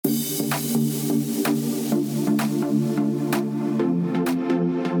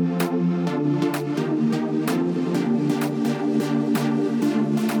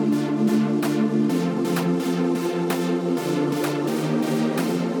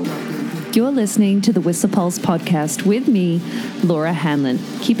You're listening to the Whistler Pulse podcast with me, Laura Hanlon,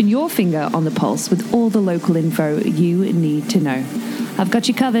 keeping your finger on the pulse with all the local info you need to know. I've got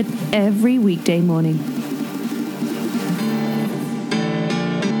you covered every weekday morning.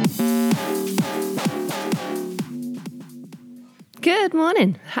 Good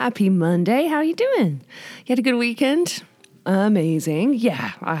morning. Happy Monday. How are you doing? You had a good weekend? Amazing.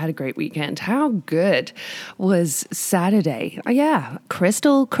 Yeah, I had a great weekend. How good was Saturday? Oh, yeah,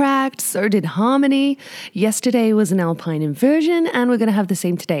 Crystal cracked, so did Harmony. Yesterday was an alpine inversion, and we're going to have the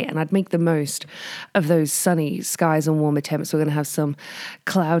same today. And I'd make the most of those sunny skies and warmer temps. We're going to have some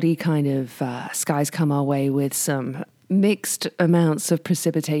cloudy kind of skies come our way with some mixed amounts of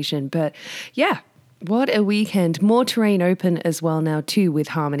precipitation. But yeah, what a weekend. More terrain open as well now too with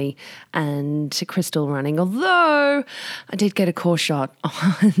Harmony and Crystal running. Although I did get a core shot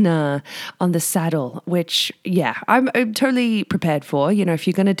on the saddle, which, yeah, I'm totally prepared for. You know, if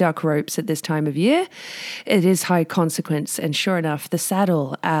you're going to duck ropes at this time of year, it is high consequence. And sure enough, the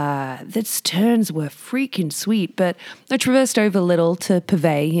saddle, its turns were freaking sweet. But I traversed over a little to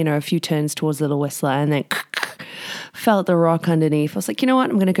purvey, you know, a few turns towards Little Whistler and then felt the rock underneath. I was like, you know what?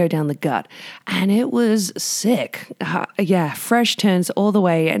 I'm going to go down the gut. And it was sick. Yeah, fresh turns all the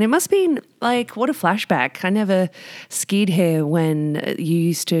way. And it must have been like, what a flashback. I never skied here when you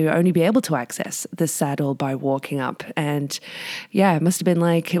used to only be able to access the saddle by walking up. And yeah, it must have been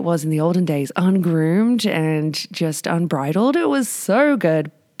like it was in the olden days, ungroomed and just unbridled. It was so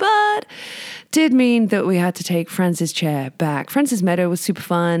good. But did mean that we had to take Francis' chair back. Francis Meadow was super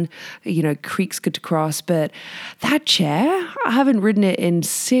fun, you know, creeks good to cross, but that chair, I haven't ridden it in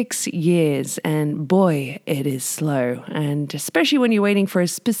 6 years, and boy, it is slow. And especially when you're waiting for a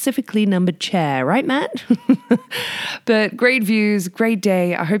specifically numbered chair, right, Matt? But great views, great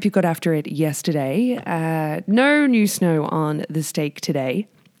day. I hope you got after it yesterday. No new snow on the stake today.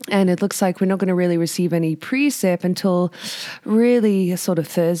 And it looks like we're not going to really receive any precip until really sort of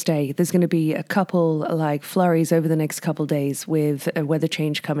Thursday. There's going to be a couple like flurries over the next couple days with a weather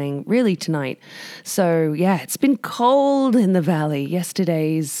change coming really tonight. So yeah, it's been cold in the valley.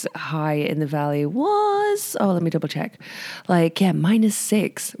 Yesterday's high in the valley was, let me double check. Like, yeah,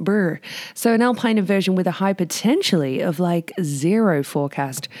 -6. Brr. So an alpine inversion with a high potentially of like 0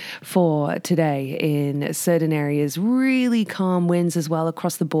 forecast for today in certain areas. Really calm winds as well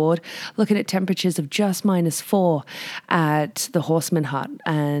across the board, looking at temperatures of just -4 at the Horseman Hut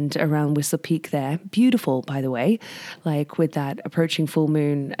and around Whistler Peak there. Beautiful, by the way, like with that approaching full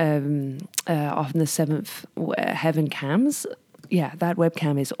moon off in the 7th heaven cams. Yeah, that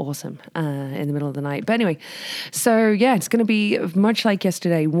webcam is awesome in the middle of the night. But anyway, so yeah, it's going to be much like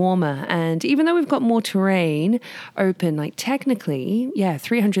yesterday, warmer. And even though we've got more terrain open, like technically, yeah,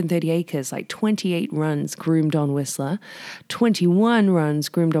 330 acres, like 28 runs groomed on Whistler, 21 runs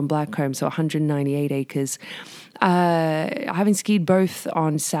groomed on Blackcomb, so 198 acres. Having skied both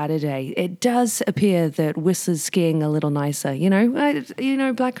on Saturday, it does appear that Whistler's skiing a little nicer. You know,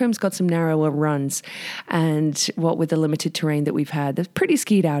 Blackcomb's got some narrower runs, and what with the limited terrain that we've had, they're pretty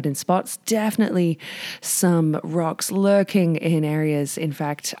skied out in spots. Definitely some rocks lurking in areas. In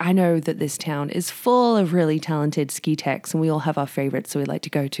fact, I know that this town is full of really talented ski techs, and we all have our favorites that we like to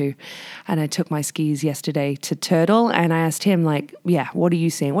go to. And I took my skis yesterday to Turtle, and I asked him, like, yeah, what are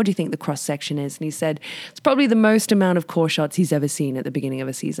you seeing? What do you think the cross section is? And he said it's probably the most amount of core shots he's ever seen at the beginning of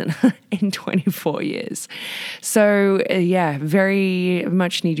a season in 24 years. So yeah, very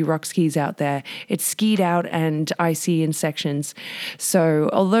much need your rock skis out there. It's skied out and icy in sections. So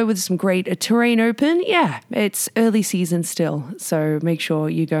although with some great terrain open, yeah, it's early season still. So make sure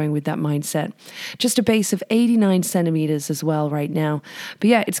you're going with that mindset. Just a base of 89 centimeters as well right now. But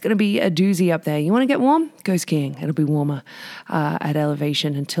yeah, it's going to be a doozy up there. You want to get warm? Go skiing. It'll be warmer at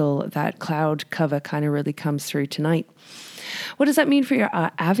elevation until that cloud cover kind of really comes through tonight. What does that mean for your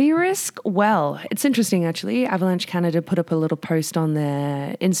Avi risk? Well, it's interesting actually. Avalanche Canada put up a little post on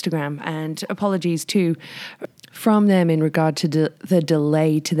their Instagram, and apologies too from them in regard to the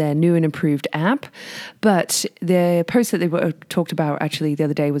delay to their new and improved app. But the post that they talked about actually the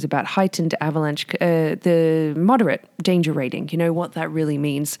other day was about heightened avalanche, the moderate danger rating. You know what that really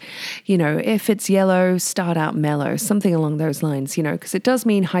means. You know, if it's yellow, start out mellow, something along those lines, you know, because it does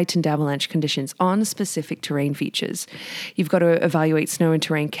mean heightened avalanche conditions on specific terrain features. You've got to evaluate snow and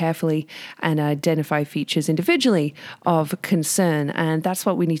terrain carefully and identify features individually of concern. And that's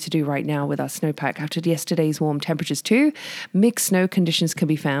what we need to do right now with our snowpack. After yesterday's warm temperatures too. Mixed snow conditions can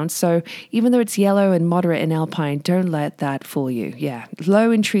be found. So even though it's yellow and moderate in alpine, don't let that fool you. Yeah,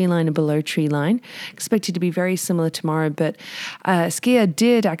 low in tree line and below tree line. Expected to be very similar tomorrow, but a skier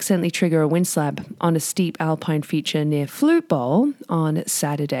did accidentally trigger a wind slab on a steep alpine feature near Flute Bowl on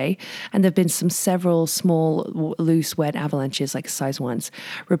Saturday. And there have been several small, loose, wet avalanches, like size 1s,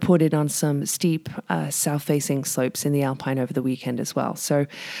 reported on some steep south-facing slopes in the alpine over the weekend as well. So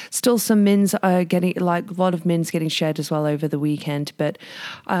still some mins getting, like a lot of mins getting shed as well over the weekend, but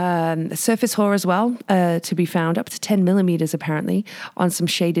surface hoar as well to be found up to 10 millimeters apparently on some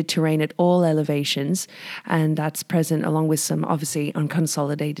shaded terrain at all elevations, and that's present along with some obviously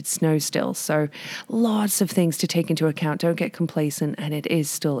unconsolidated snow still. So lots of things to take into account. Don't get complacent, and it is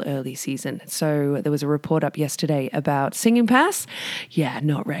still early season. So there was a report up yesterday about Singing Pass. Yeah,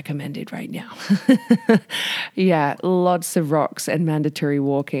 not recommended right now. Yeah, lots of rocks and mandatory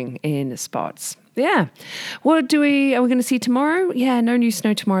walking in spots. Yeah. Are we going to see tomorrow? Yeah, no new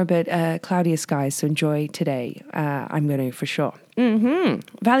snow tomorrow, but cloudier skies. So enjoy today. I'm going to for sure.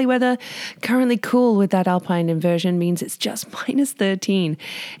 Valley weather, currently cool with that alpine inversion, means it's just minus 13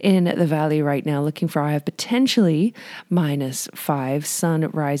 in the valley right now. Looking for a high of potentially minus 5. Sun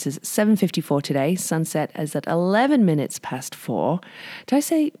rises at 7:54 today. Sunset is at 11 minutes past 4.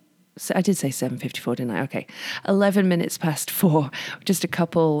 I did say 7:54, didn't I? Okay. 11 minutes past 4, just a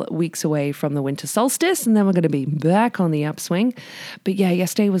couple weeks away from the winter solstice, and then we're going to be back on the upswing. But yeah,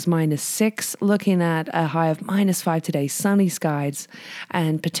 yesterday was minus 6, looking at a high of minus 5 today, sunny skies,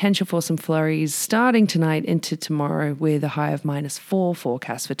 and potential for some flurries starting tonight into tomorrow with a high of minus 4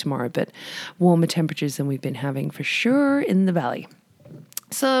 forecast for tomorrow, but warmer temperatures than we've been having for sure in the valley.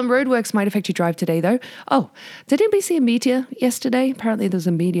 Some roadworks might affect your drive today, though. Oh, did anybody see a meteor yesterday? Apparently there was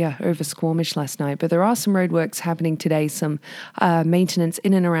a meteor over Squamish last night, but there are some roadworks happening today, some maintenance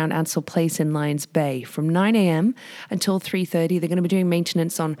in and around Ansell Place in Lions Bay from 9 a.m. until 3:30. They're going to be doing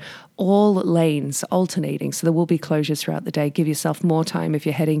maintenance on all lanes, alternating, so there will be closures throughout the day. Give yourself more time if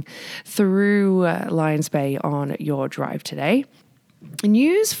you're heading through Lions Bay on your drive today.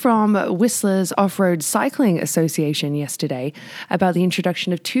 News from Whistler's Off-Road Cycling Association yesterday about the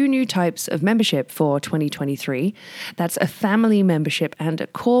introduction of 2 new types of membership for 2023. That's a family membership and a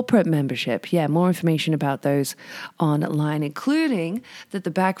corporate membership. Yeah, more information about those online, including that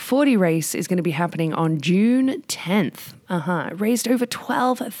the Back 40 race is going to be happening on June 10th. Raised over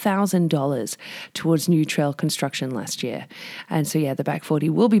 $12,000 towards new trail construction last year. And so, yeah, the Back 40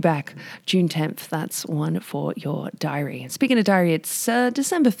 will be back June 10th. That's one for your diary. And speaking of diary, it's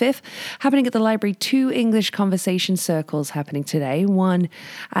December 5th, happening at the library. 2 English conversation circles happening today. One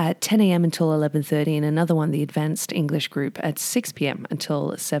at 10 a.m. until 11:30, and another one, the Advanced English group, at 6 p.m.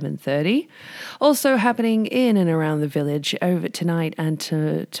 until 7:30. Also happening in and around the village over tonight and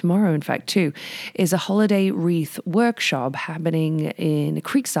tomorrow, in fact, too, is a holiday wreath workshop happening in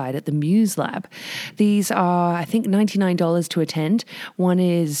Creekside at the Muse Lab. These are, I think, $99 to attend. One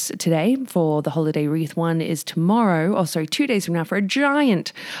is today for the holiday wreath. One is tomorrow, 2 days from now, for a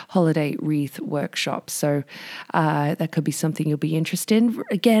giant holiday wreath workshop. So that could be something you'll be interested in.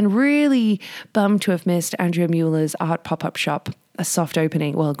 Again, really bummed to have missed Andrea Mueller's art pop-up shop,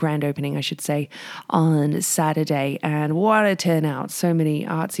 a grand opening, I should say, on Saturday. And what a turnout. So many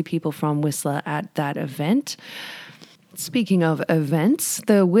artsy people from Whistler at that event. Speaking of events,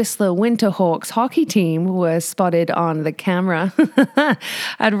 the Whistler Winterhawks hockey team was spotted on the camera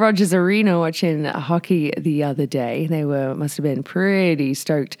at Rogers Arena watching hockey the other day. They must have been pretty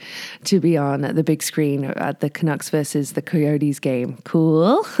stoked to be on the big screen at the Canucks versus the Coyotes game.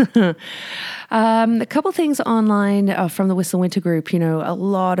 Cool. A couple things online from the Whistler Winter Group. A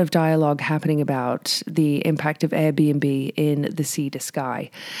lot of dialogue happening about the impact of Airbnb in the Sea to Sky,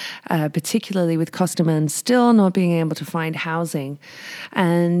 particularly with customers still not being able to find housing.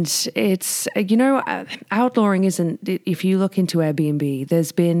 And it's, outlawing isn't, if you look into Airbnb,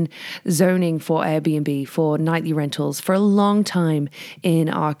 there's been zoning for Airbnb for nightly rentals for a long time in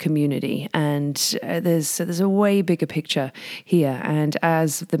our community. And there's a way bigger picture here. And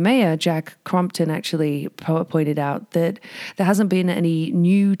as the mayor, Jack Crompton, actually pointed out, that there hasn't been any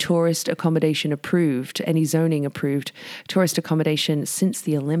new tourist accommodation approved, any zoning approved tourist accommodation since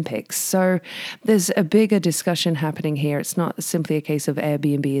the Olympics. So there's a bigger discussion happening happening here. It's not simply a case of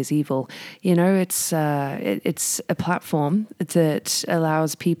Airbnb is evil. You know, it's a platform that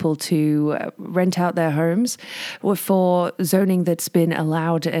allows people to rent out their homes for zoning that's been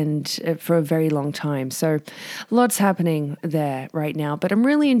allowed and for a very long time. So lots happening there right now. But I'm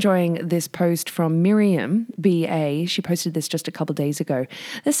really enjoying this post from Miriam BA. She posted this just a couple days ago.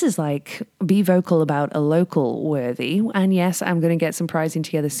 This is like, be vocal about a local worthy. And yes, I'm going to get some prizing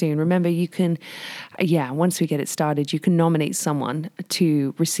together soon. Remember, you can, once we get it started, you can nominate someone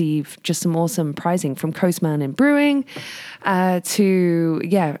to receive just some awesome prizing from Coastman and Brewing and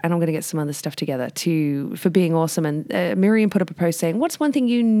I'm going to get some other stuff together for being awesome. And Miriam put up a post saying, what's one thing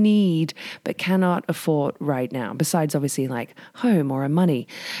you need but cannot afford right now, besides obviously like home or money?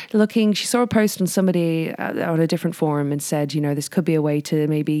 She saw a post on somebody on a different forum and said, this could be a way to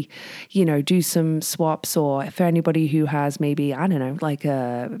maybe, do some swaps, or for anybody who has maybe, I don't know, like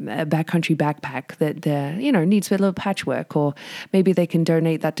a backcountry backpack that, needs a little patchwork, or maybe they can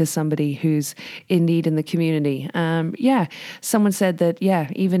donate that to somebody who's in need in the community. Someone said that,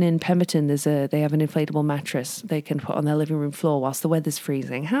 even in Pemberton, they have an inflatable mattress they can put on their living room floor whilst the weather's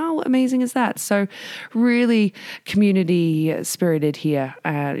freezing. How amazing is that? So really community spirited here.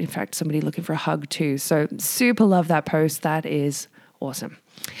 In fact, somebody looking for a hug too. So super love that post. That is awesome.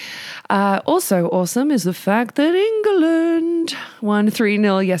 Also awesome is the fact that England won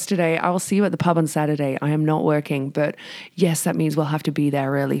 3-0 yesterday. I will see you at the pub on Saturday. I am not working, but yes, that means we'll have to be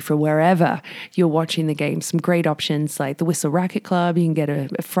there early for wherever you're watching the game. Some great options like the Whistle Racket Club. You can get a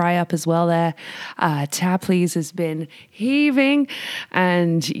fry up as well there. Tapley's has been heaving,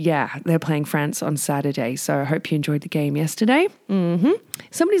 and they're playing France on Saturday. So I hope you enjoyed the game yesterday.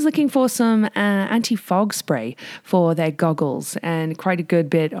 Somebody's looking for some anti-fog spray for their goggles, and quite a good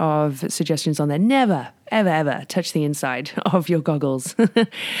bit of suggestions on there. Never, ever touch the inside of your goggles. But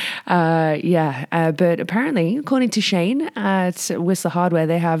apparently, according to Shane at Whistler Hardware,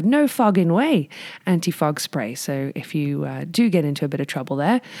 they have no fog in way anti-fog spray. So if you do get into a bit of trouble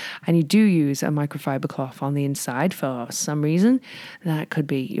there and you do use a microfiber cloth on the inside for some reason, that could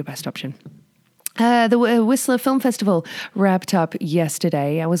be your best option. The Whistler Film Festival wrapped up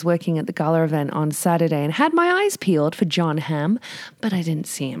yesterday. I was working at the gala event on Saturday and had my eyes peeled for John Hamm, but I didn't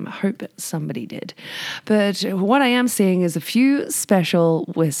see him. I hope somebody did. But what I am seeing is a few special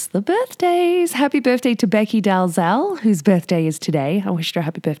Whistler birthdays. Happy birthday to Becky Dalzell, whose birthday is today. I wished her a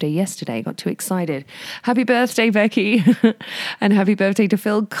happy birthday yesterday. Got too excited. Happy birthday, Becky. And happy birthday to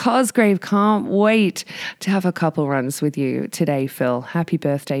Phil Cosgrave. Can't wait to have a couple runs with you today, Phil. Happy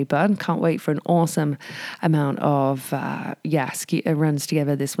birthday, bud. Can't wait for an awesome amount of ski runs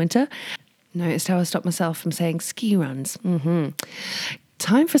together this winter. Noticed how I stopped myself from saying ski runs.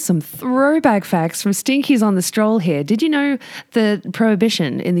 Time for some throwback facts from Stinkies on the Stroll here. Did you know that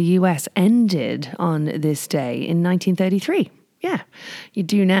Prohibition in the US ended on this day in 1933? Yeah, you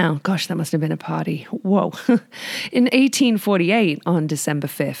do now. Gosh, that must have been a party. Whoa. In 1848, on December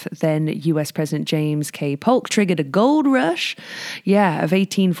 5th, then US President James K. Polk triggered a gold rush, of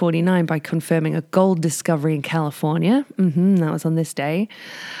 1849 by confirming a gold discovery in California. That was on this day.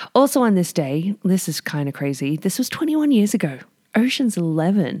 Also on this day, this is kind of crazy, this was 21 years ago, Ocean's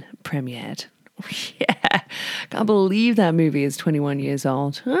 11 premiered. Yeah, can't believe that movie is 21 years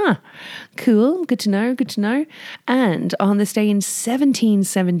old. Cool. Good to know. And on this day in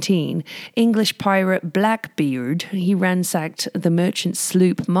 1717, English pirate Blackbeard, he ransacked the merchant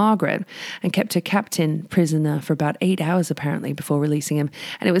sloop Margaret and kept her captain prisoner for about 8 hours, apparently, before releasing him.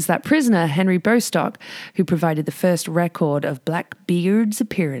 And it was that prisoner, Henry Bostock, who provided the first record of Blackbeard's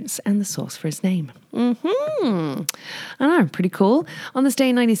appearance and the source for his name. I know, pretty cool. On this day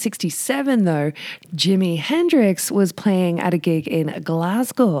in 1967, though, Jimi Hendrix was playing at a gig in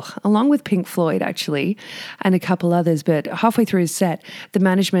Glasgow, along with Pink Floyd, actually, and a couple others. But halfway through his set, the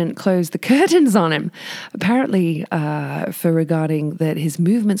management closed the curtains on him, apparently for regarding that his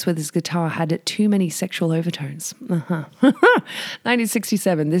movements with his guitar had too many sexual overtones.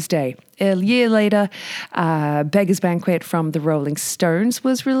 1967, this day. A year later, Beggar's Banquet from the Rolling Stones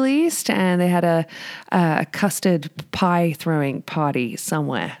was released, and they had a custard pie throwing party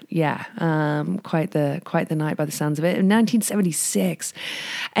somewhere. Quite the night by the sounds of it. In 1976,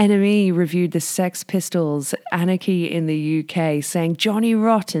 NME reviewed the Sex Pistols' Anarchy in the UK, saying Johnny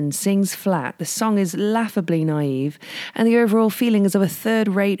Rotten sings flat. The song is laughably naive, and the overall feeling is of a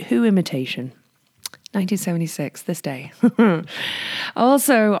third-rate Who imitation. 1976, this day.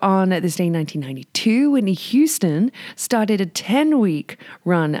 Also on this day, 1992, Whitney Houston started a 10-week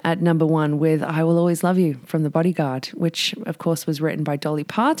run at number one with I Will Always Love You from The Bodyguard, which, of course, was written by Dolly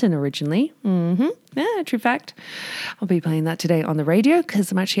Parton originally. Yeah, true fact. I'll be playing that today on the radio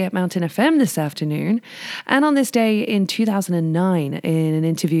because I'm actually at Mountain FM this afternoon. And on this day in 2009, in an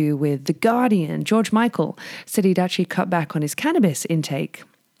interview with The Guardian, George Michael said he'd actually cut back on his cannabis intake.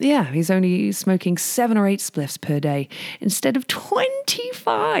 Yeah, he's only smoking 7 or 8 spliffs per day instead of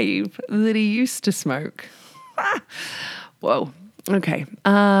 25 that he used to smoke. Whoa. Okay.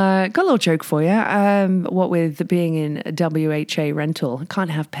 Got a little joke for you. What with being in a WHA rental, I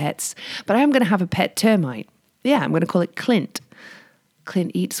can't have pets, but I am going to have a pet termite. Yeah, I'm going to call it Clint.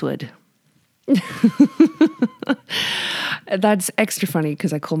 Clint Eatswood. That's extra funny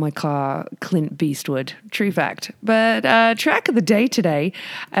because I call my car Clint Beastwood. True fact. But track of the day today,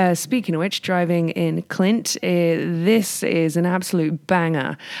 speaking of which, driving in Clint, this is an absolute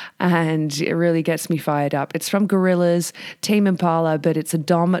banger and it really gets me fired up. It's from Gorillaz, Tame Impala, but it's a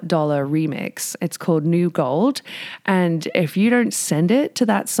Dom Dollar remix. It's called New Gold. And if you don't send it to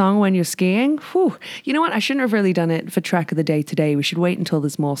that song when you're skiing, whew, you know what? I shouldn't have really done it for track of the day today. We should wait until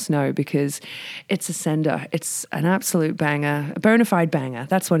there's more snow because it's a sender. It's an absolute banger, a bona fide banger.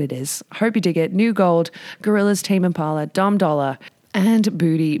 That's what it is. Hope you dig it. New Gold, Gorillaz, Tame Impala, Dom Dollar, and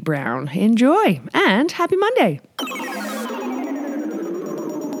Booty Brown. Enjoy, and happy Monday.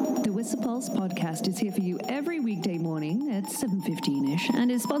 The Whistle Pulse podcast is here for you every weekday morning at 7:15ish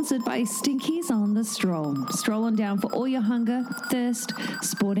and is sponsored by Stinkies on the Stroll. Stroll on down for all your hunger, thirst,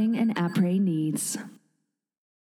 sporting, and après needs.